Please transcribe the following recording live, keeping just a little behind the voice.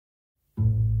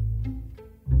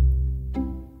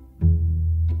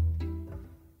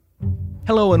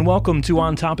Hello and welcome to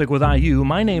On Topic with IU.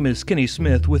 My name is Kenny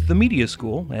Smith with the Media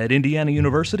School at Indiana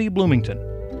University,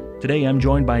 Bloomington. Today I'm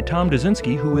joined by Tom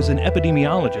Duszynski, who is an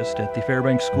epidemiologist at the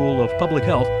Fairbanks School of Public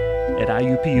Health at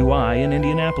IUPUI in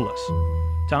Indianapolis.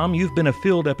 Tom, you've been a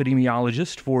field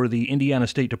epidemiologist for the Indiana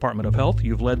State Department of Health.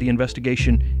 You've led the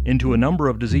investigation into a number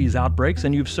of disease outbreaks,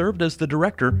 and you've served as the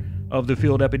director of the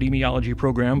field epidemiology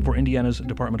program for Indiana's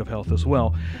Department of Health as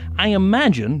well. I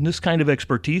imagine this kind of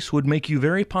expertise would make you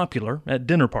very popular at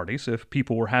dinner parties if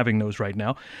people were having those right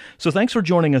now. So thanks for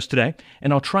joining us today,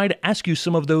 and I'll try to ask you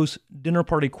some of those dinner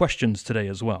party questions today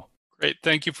as well. Great.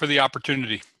 Thank you for the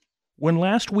opportunity. When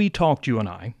last we talked, you and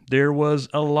I, there was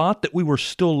a lot that we were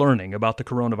still learning about the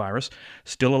coronavirus,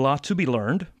 still a lot to be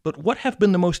learned, but what have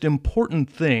been the most important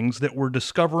things that we're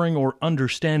discovering or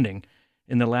understanding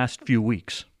in the last few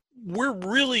weeks? We're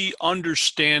really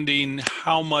understanding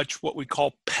how much what we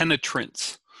call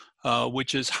penetrance,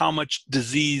 which is how much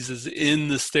disease is in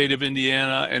the state of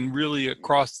Indiana and really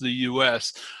across the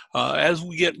U.S. As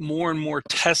we get more and more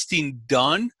testing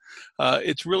done,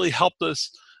 it's really helped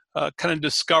us kind of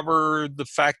discover the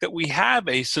fact that we have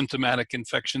asymptomatic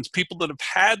infections, people that have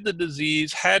had the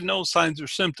disease, had no signs or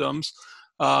symptoms,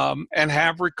 and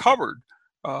have recovered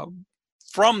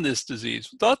from this disease.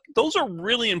 Those are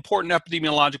really important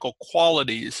epidemiological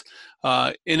qualities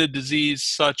in a disease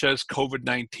such as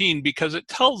COVID-19, because it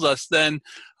tells us then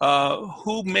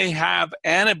who may have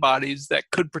antibodies that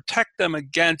could protect them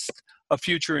against a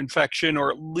future infection,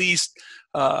 or at least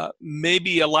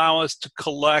maybe allow us to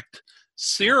collect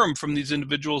serum from these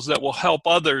individuals that will help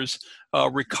others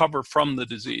recover from the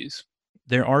disease.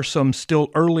 There are some still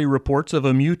early reports of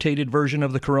a mutated version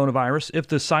of the coronavirus. If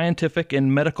the scientific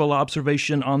and medical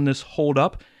observation on this hold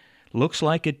up, looks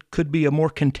like it could be a more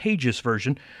contagious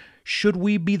version. Should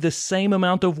we be the same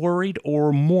amount of worried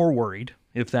or more worried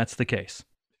if that's the case?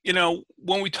 You know,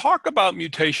 when we talk about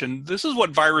mutation, this is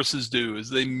what viruses do, is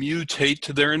they mutate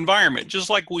to their environment, just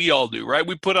like we all do, right?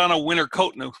 We put on a winter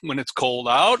coat when it's cold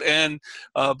out, and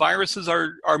viruses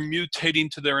are mutating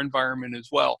to their environment as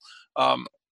well.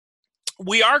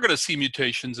 We are going to see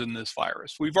mutations in this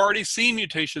virus. We've already seen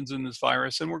mutations in this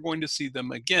virus, and we're going to see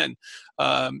them again.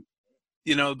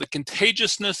 You know, the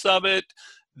contagiousness of it,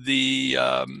 the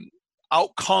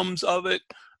outcomes of it,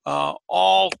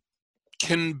 all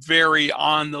can vary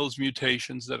on those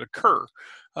mutations that occur.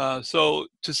 So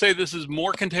to say this is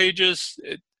more contagious,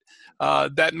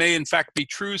 that may in fact be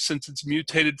true, since it's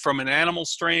mutated from an animal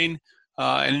strain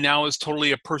and now is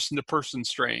totally a person-to-person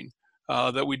strain,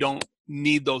 that we don't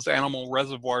need those animal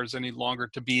reservoirs any longer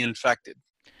to be infected.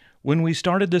 When we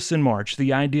started this in March,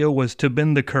 the idea was to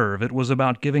bend the curve. It was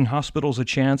about giving hospitals a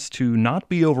chance to not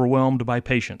be overwhelmed by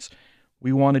patients.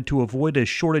 We wanted to avoid a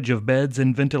shortage of beds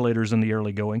and ventilators in the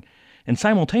early going. And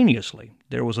simultaneously,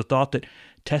 there was a thought that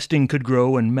testing could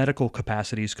grow and medical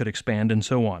capacities could expand and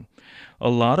so on. A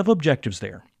lot of objectives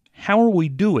there. How are we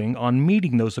doing on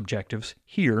meeting those objectives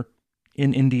here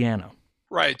in Indiana?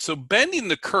 Right. So bending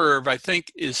the curve, I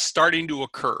think, is starting to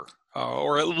occur,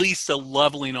 or at least a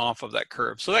leveling off of that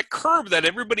curve. So that curve that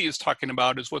everybody is talking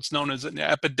about is what's known as an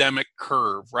epidemic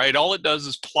curve, right? All it does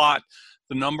is plot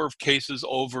the number of cases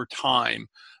over time.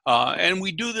 And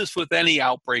we do this with any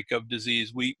outbreak of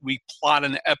disease. We plot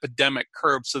an epidemic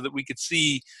curve so that we could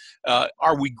see,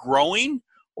 are we growing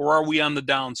or are we on the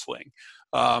downswing?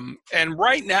 And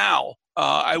right now,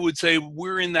 I would say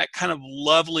we're in that kind of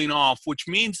leveling off, which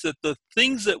means that the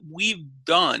things that we've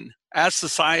done as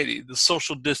society, the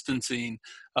social distancing,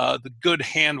 the good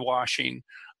hand washing,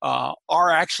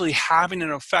 are actually having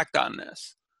an effect on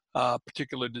this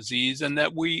particular disease, and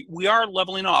that we are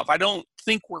leveling off. I don't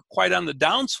think we're quite on the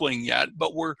downswing yet,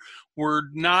 but we're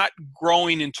not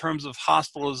growing in terms of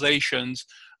hospitalizations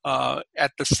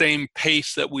at the same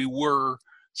pace that we were,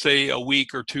 say, a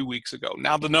week or 2 weeks ago.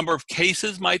 Now, the number of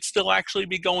cases might still actually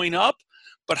be going up,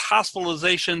 but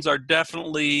hospitalizations are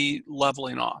definitely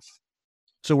leveling off.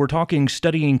 So we're talking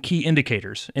studying key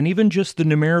indicators, and even just the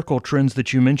numerical trends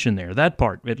that you mentioned there. That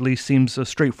part, at least, seems a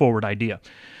straightforward idea.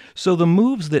 So the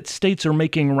moves that states are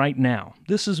making right now,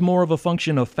 this is more of a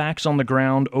function of facts on the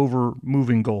ground over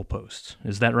moving goalposts.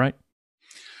 Is that right?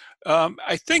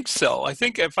 I think so. I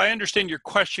think if I understand your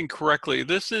question correctly,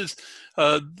 this is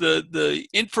the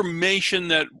information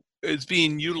that is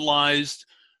being utilized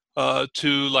to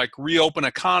like reopen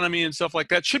economy and stuff like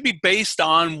that should be based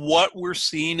on what we're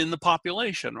seeing in the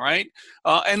population, right?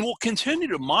 And we'll continue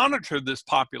to monitor this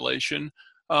population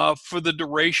for the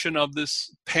duration of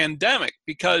this pandemic,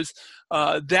 because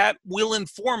that will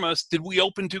inform us, did we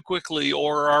open too quickly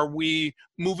or are we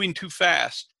moving too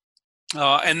fast?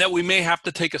 And that we may have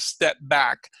to take a step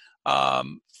back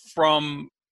from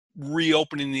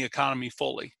reopening the economy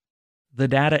fully. The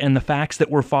data and the facts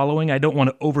that we're following, I don't want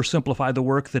to oversimplify the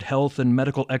work that health and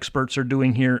medical experts are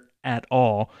doing here at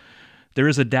all. There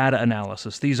is a data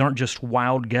analysis. These aren't just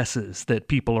wild guesses that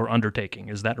people are undertaking.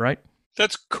 Is that right?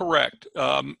 That's correct.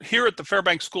 Here at the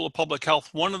Fairbanks School of Public Health,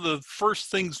 one of the first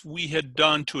things we had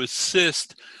done to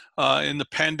assist in the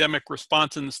pandemic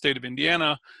response in the state of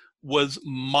Indiana was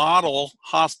model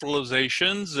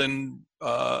hospitalizations and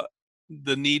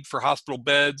the need for hospital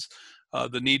beds,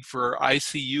 the need for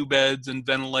ICU beds and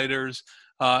ventilators,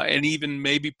 and even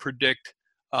maybe predict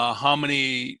how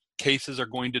many cases are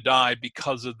going to die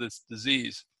because of this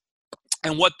disease.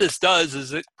 And what this does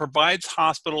is it provides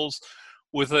hospitals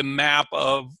with a map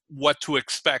of what to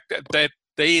expect that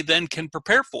they then can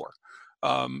prepare for.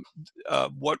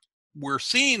 What we're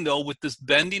seeing, though, with this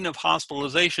bending of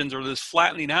hospitalizations or this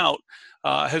flattening out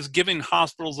has given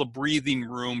hospitals a breathing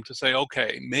room to say,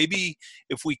 okay, maybe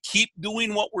if we keep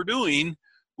doing what we're doing,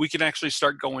 we can actually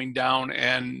start going down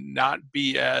and not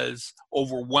be as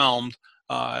overwhelmed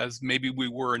as maybe we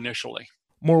were initially.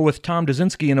 More with Tom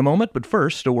Duszynski in a moment, but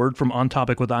first, a word from On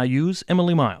Topic with IU's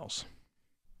Emily Miles.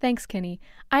 Thanks, Kenny.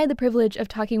 I had the privilege of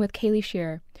talking with Kaylee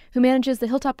Shearer, who manages the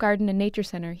Hilltop Garden and Nature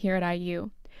Center here at IU.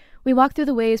 We walked through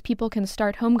the ways people can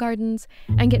start home gardens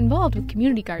and get involved with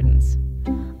community gardens.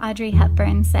 Audrey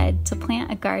Hepburn said to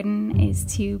plant a garden is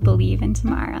to believe in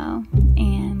tomorrow.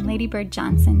 And Lady Bird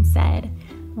Johnson said,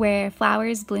 where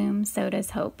flowers bloom, so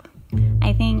does hope.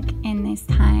 I think in this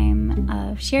time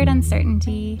of shared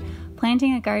uncertainty,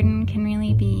 planting a garden can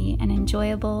really be an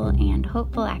enjoyable and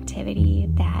hopeful activity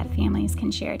that families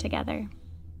can share together.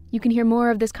 You can hear more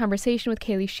of this conversation with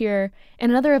Kaylee Shearer in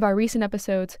another of our recent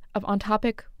episodes of On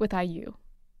Topic with IU.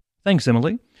 Thanks,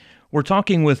 Emily. We're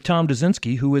talking with Tom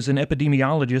Duszynski, who is an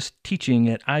epidemiologist teaching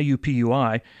at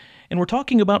IUPUI, and we're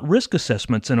talking about risk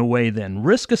assessments in a way then.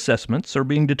 Risk assessments are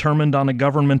being determined on a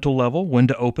governmental level, when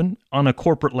to open, on a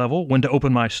corporate level, when to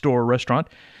open my store or restaurant,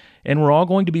 and we're all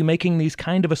going to be making these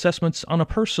kind of assessments on a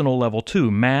personal level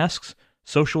too. Masks,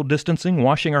 social distancing,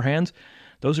 washing our hands,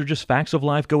 those are just facts of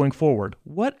life going forward.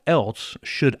 What else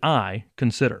should I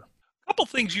consider? A couple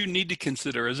things you need to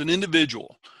consider as an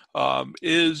individual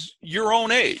is your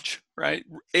own age, right?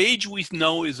 Age, we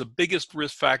know, is the biggest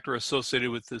risk factor associated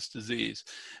with this disease.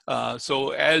 So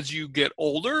as you get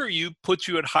older, it puts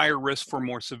you at higher risk for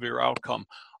more severe outcome.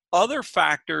 Other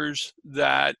factors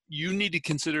that you need to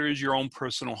consider is your own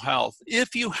personal health.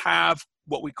 If you have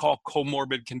what we call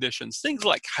comorbid conditions, things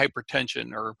like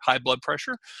hypertension or high blood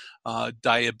pressure,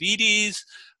 diabetes,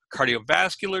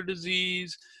 cardiovascular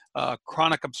disease,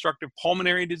 chronic obstructive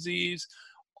pulmonary disease,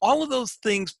 all of those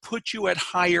things put you at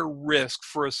higher risk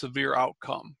for a severe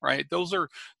outcome, right? Those are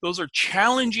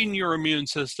challenging your immune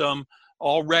system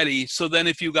already. So then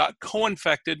if you got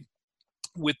co-infected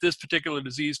with this particular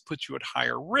disease, puts you at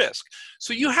higher risk.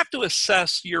 So you have to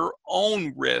assess your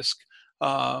own risk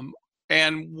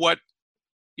and what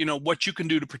you can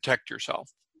do to protect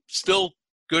yourself. Still,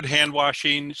 good hand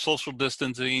washing, social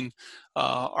distancing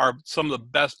are some of the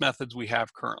best methods we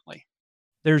have currently.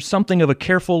 There's something of a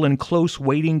careful and close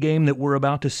waiting game that we're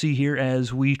about to see here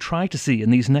as we try to see in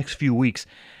these next few weeks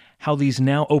how these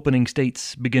now opening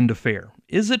states begin to fare.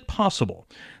 Is it possible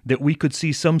that we could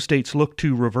see some states look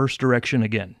to reverse direction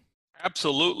again?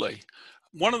 Absolutely.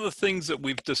 One of the things that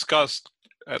we've discussed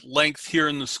at length here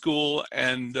in the school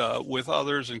and with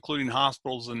others, including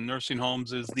hospitals and nursing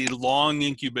homes, is the long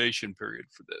incubation period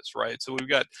for this, right? So we've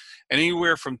got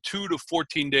anywhere from 2 to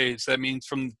 14 days. That means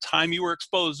from the time you were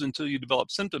exposed until you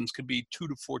develop symptoms could be 2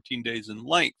 to 14 days in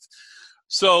length.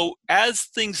 So as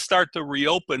things start to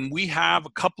reopen, we have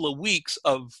a couple of weeks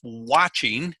of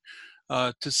watching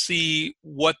to see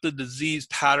what the disease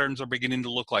patterns are beginning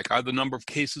to look like. Are the number of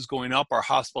cases going up? Are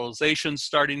hospitalizations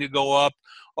starting to go up?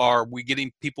 Are we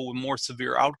getting people with more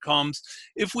severe outcomes?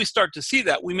 If we start to see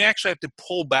that, we may actually have to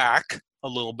pull back a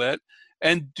little bit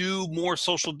and do more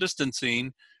social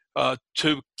distancing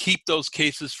to keep those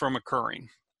cases from occurring.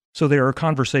 So there are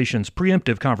conversations,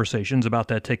 preemptive conversations about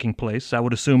that taking place, I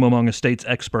would assume among a state's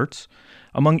experts.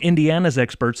 Among Indiana's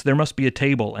experts, there must be a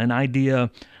table, an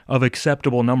idea of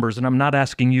acceptable numbers. And I'm not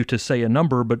asking you to say a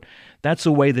number, but that's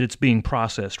a way that it's being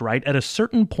processed, right? At a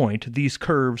certain point, these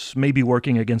curves may be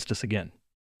working against us again.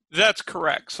 That's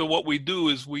correct. So what we do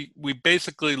is we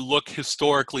basically look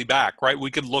historically back, right? We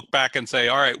could look back and say,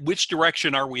 all right, which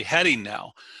direction are we heading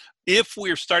now? If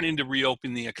we're starting to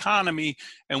reopen the economy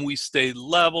and we stay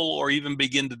level or even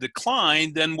begin to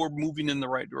decline, then we're moving in the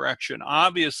right direction.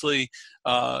 Obviously,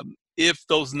 if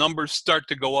those numbers start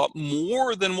to go up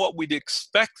more than what we'd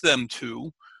expect them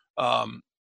to,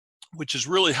 which is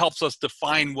really helps us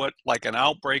define what like an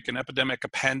outbreak, an epidemic, a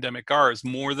pandemic are, is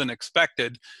more than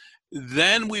expected,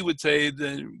 then we would say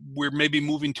that we're maybe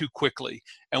moving too quickly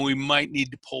and we might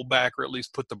need to pull back or at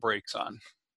least put the brakes on.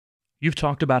 You've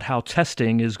talked about how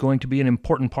testing is going to be an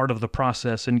important part of the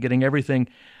process in getting everything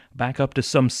back up to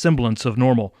some semblance of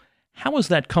normal. How is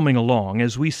that coming along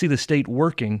as we see the state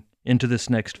working into this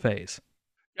next phase?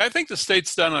 I think the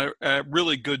state's done a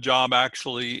really good job,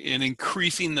 actually, in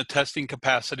increasing the testing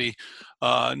capacity,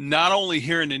 not only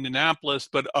here in Indianapolis,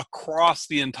 but across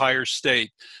the entire state.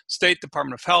 State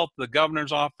Department of Health, the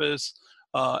governor's office,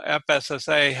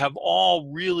 FSSA have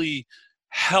all really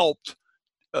helped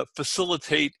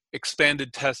facilitate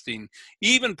expanded testing.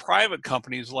 Even private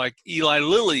companies like Eli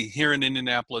Lilly here in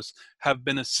Indianapolis have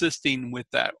been assisting with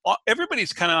that.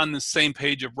 Everybody's kind of on the same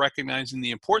page of recognizing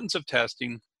the importance of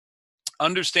testing,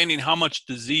 understanding how much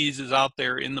disease is out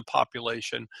there in the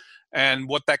population and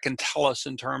what that can tell us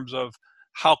in terms of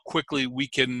how quickly we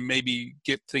can maybe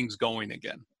get things going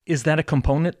again. Is that a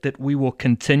component that we will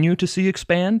continue to see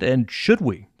expand, and should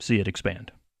we see it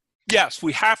expand? Yes,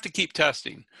 we have to keep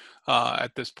testing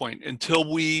at this point until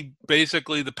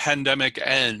the pandemic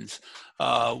ends.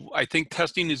 I think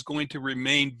testing is going to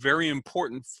remain very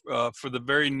important for the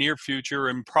very near future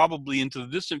and probably into the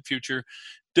distant future,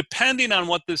 depending on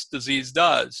what this disease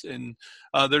does. And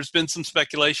there's been some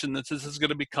speculation that this is going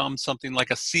to become something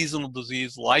like a seasonal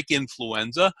disease like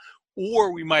influenza,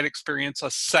 or we might experience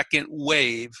a second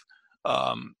wave,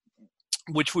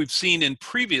 which we've seen in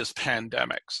previous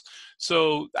pandemics.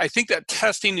 So I think that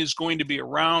testing is going to be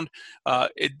around.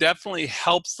 It definitely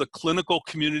helps the clinical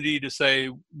community to say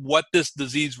what this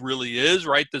disease really is,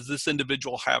 right? Does this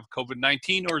individual have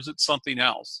COVID-19 or is it something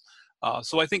else?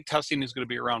 So I think testing is going to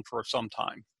be around for some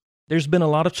time. There's been a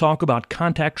lot of talk about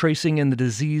contact tracing in the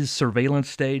disease surveillance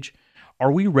stage.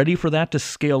 Are we ready for that to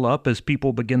scale up as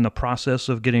people begin the process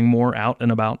of getting more out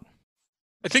and about?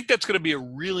 I think that's going to be a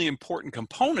really important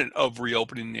component of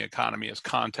reopening the economy is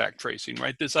contact tracing,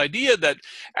 right? This idea that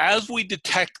as we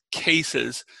detect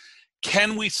cases,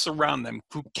 can we surround them?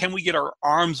 Can we get our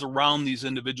arms around these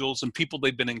individuals and people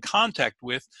they've been in contact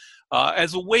with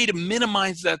as a way to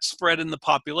minimize that spread in the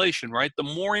population, right? The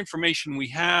more information we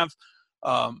have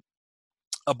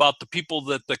about the people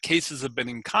that the cases have been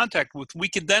in contact with, we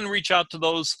can then reach out to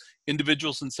those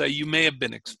individuals and say, you may have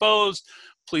been exposed.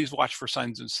 Please watch for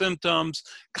signs and symptoms,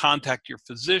 contact your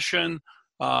physician.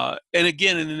 And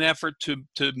again, in an effort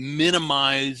to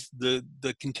minimize the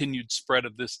continued spread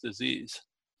of this disease.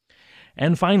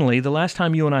 And finally, the last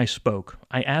time you and I spoke,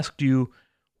 I asked you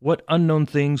what unknown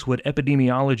things would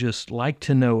epidemiologists like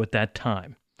to know at that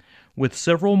time. With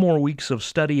several more weeks of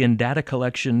study and data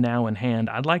collection now in hand,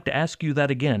 I'd like to ask you that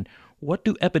again. What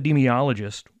do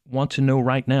epidemiologists want to know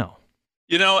right now?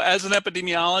 You know, as an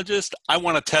epidemiologist, I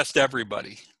want to test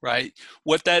everybody, right?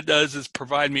 What that does is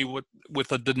provide me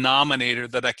with a denominator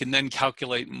that I can then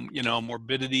calculate,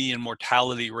 morbidity and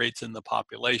mortality rates in the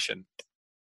population.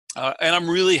 And I'm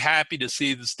really happy to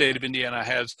see the state of Indiana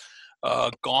has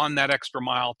gone that extra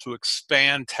mile to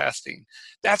expand testing.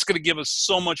 That's going to give us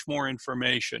so much more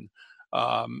information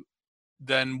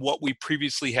than what we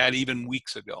previously had even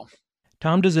weeks ago.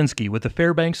 Tom Duszynski with the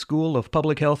Fairbanks School of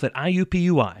Public Health at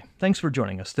IUPUI. Thanks for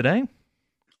joining us today.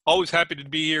 Always happy to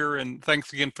be here, and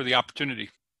thanks again for the opportunity.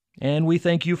 And we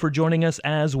thank you for joining us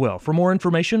as well. For more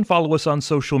information, follow us on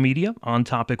social media. On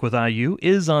Topic with IU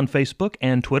is on Facebook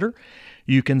and Twitter.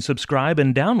 You can subscribe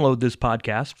and download this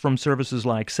podcast from services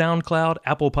like SoundCloud,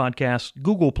 Apple Podcasts,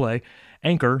 Google Play,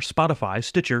 Anchor, Spotify,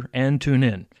 Stitcher, and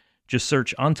TuneIn. Just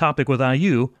search On Topic with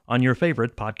IU on your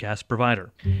favorite podcast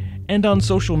provider. And on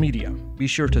social media, be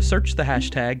sure to search the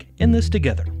hashtag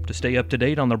 #InThisTogether to stay up to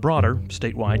date on the broader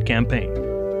statewide campaign.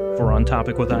 For On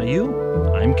Topic with IU,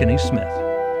 I'm Kenny Smith.